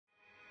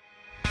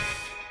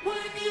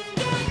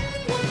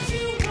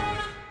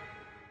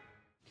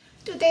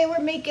today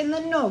we're making the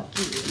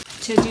gnocchi.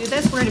 To do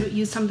this, we're going to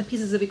use some of the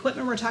pieces of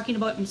equipment we're talking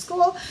about in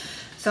school.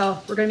 So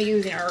we're going to be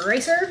using our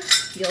eraser,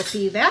 you'll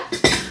see that.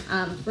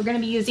 We're going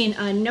to be using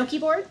a gnocchi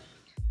board.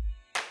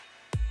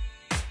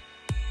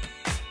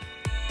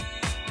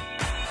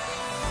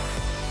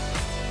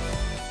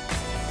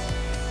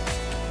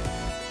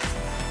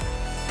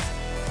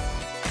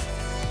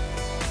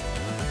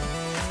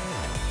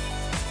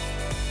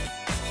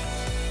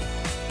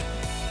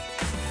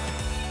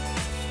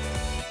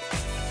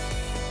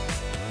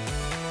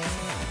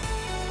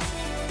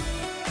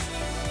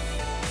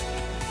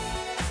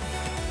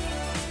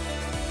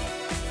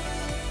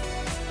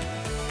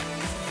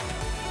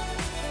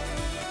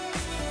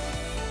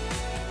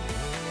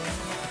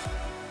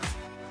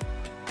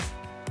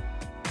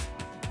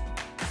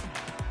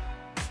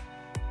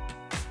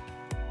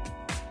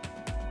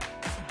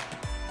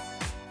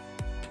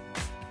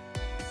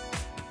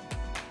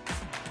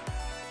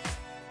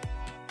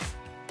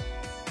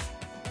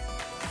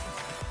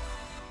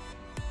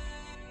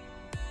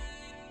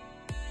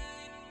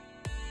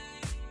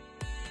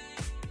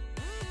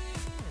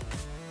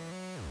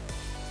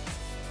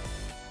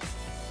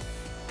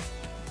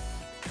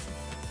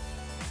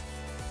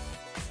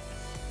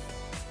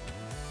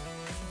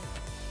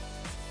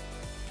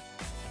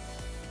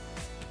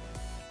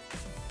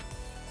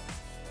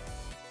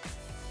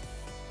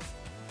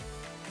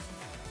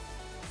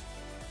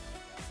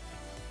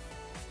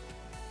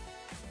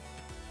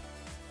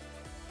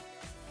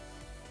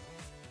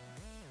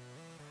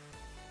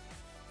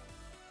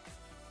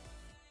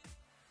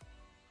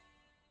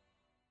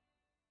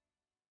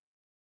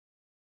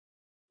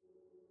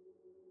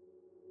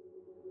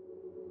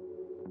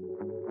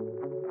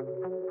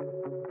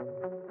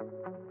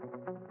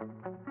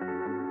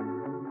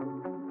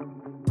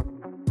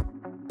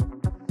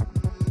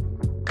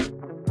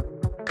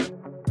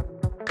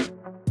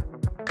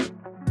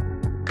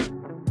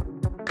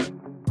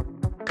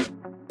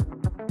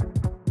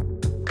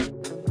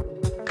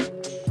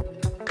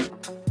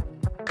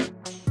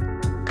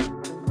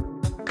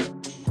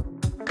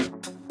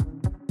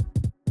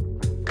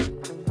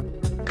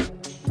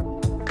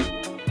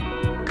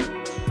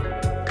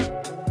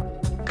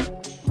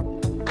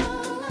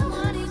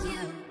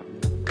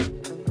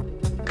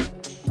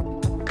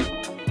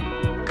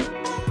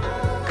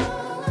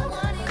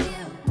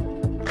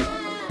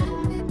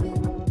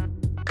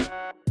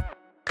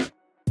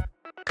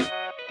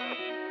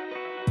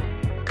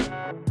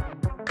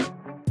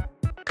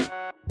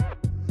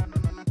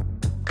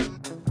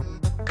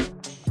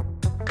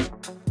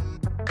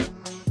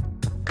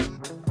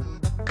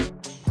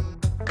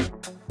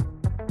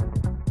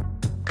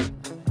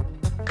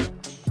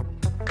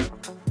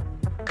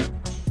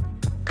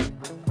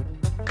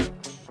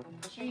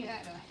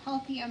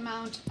 Healthy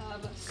amount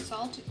of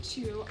salt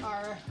to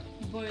our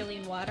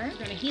boiling water.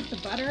 We're going to heat the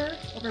butter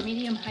over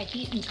medium-high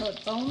heat until it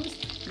foams.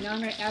 Now I'm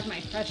going to add my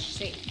fresh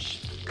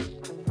sage.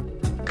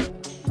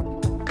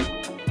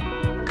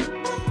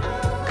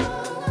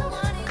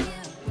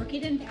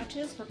 Working in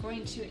batches, we're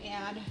going to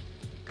add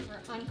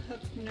our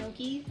uncooked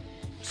gnocchi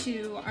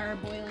to our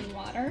boiling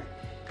water.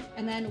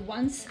 And then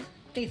once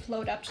they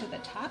float up to the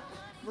top,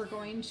 we're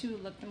going to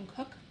let them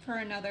cook for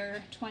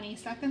another 20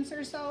 seconds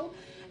or so.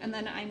 And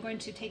then I'm going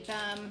to take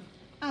them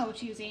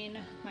out using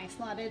my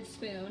slotted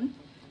spoon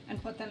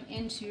and put them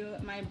into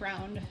my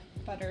browned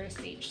butter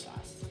sage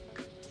sauce.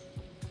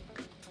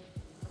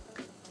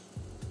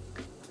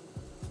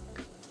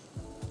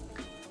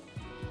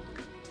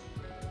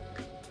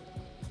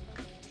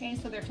 Okay,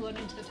 so they're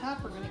floating to the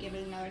top. We're going to give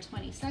it another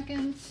 20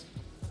 seconds.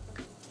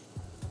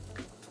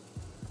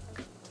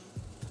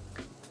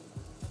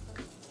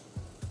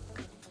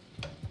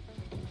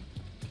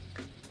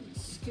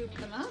 Scoop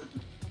them up.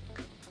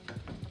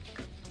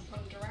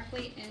 Put them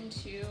directly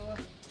into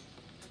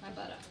my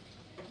butter.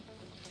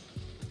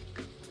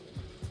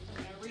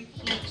 I'm going to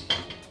repeat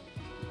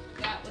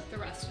that with the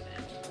rest of it.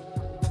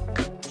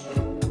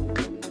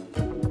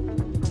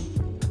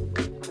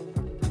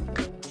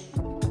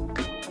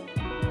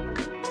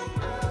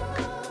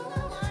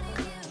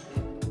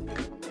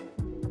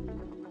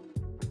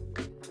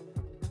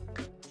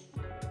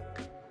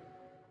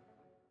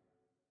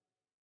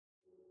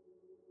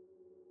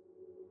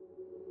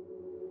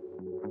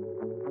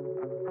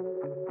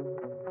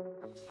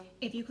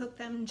 If you cook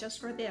them just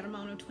for that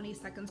amount of 20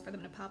 seconds for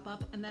them to pop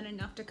up and then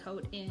enough to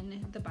coat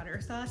in the butter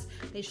sauce,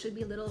 they should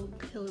be little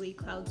pillowy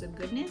clouds of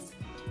goodness.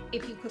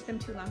 If you cook them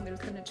too long, they're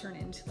just going to turn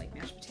into like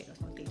mashed potatoes,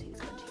 but they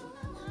taste good too.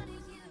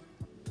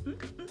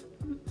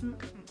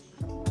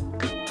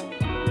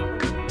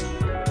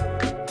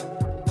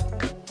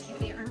 If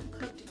they aren't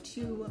cooked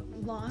too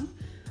long,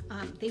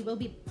 they will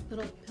be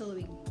little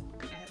pillowy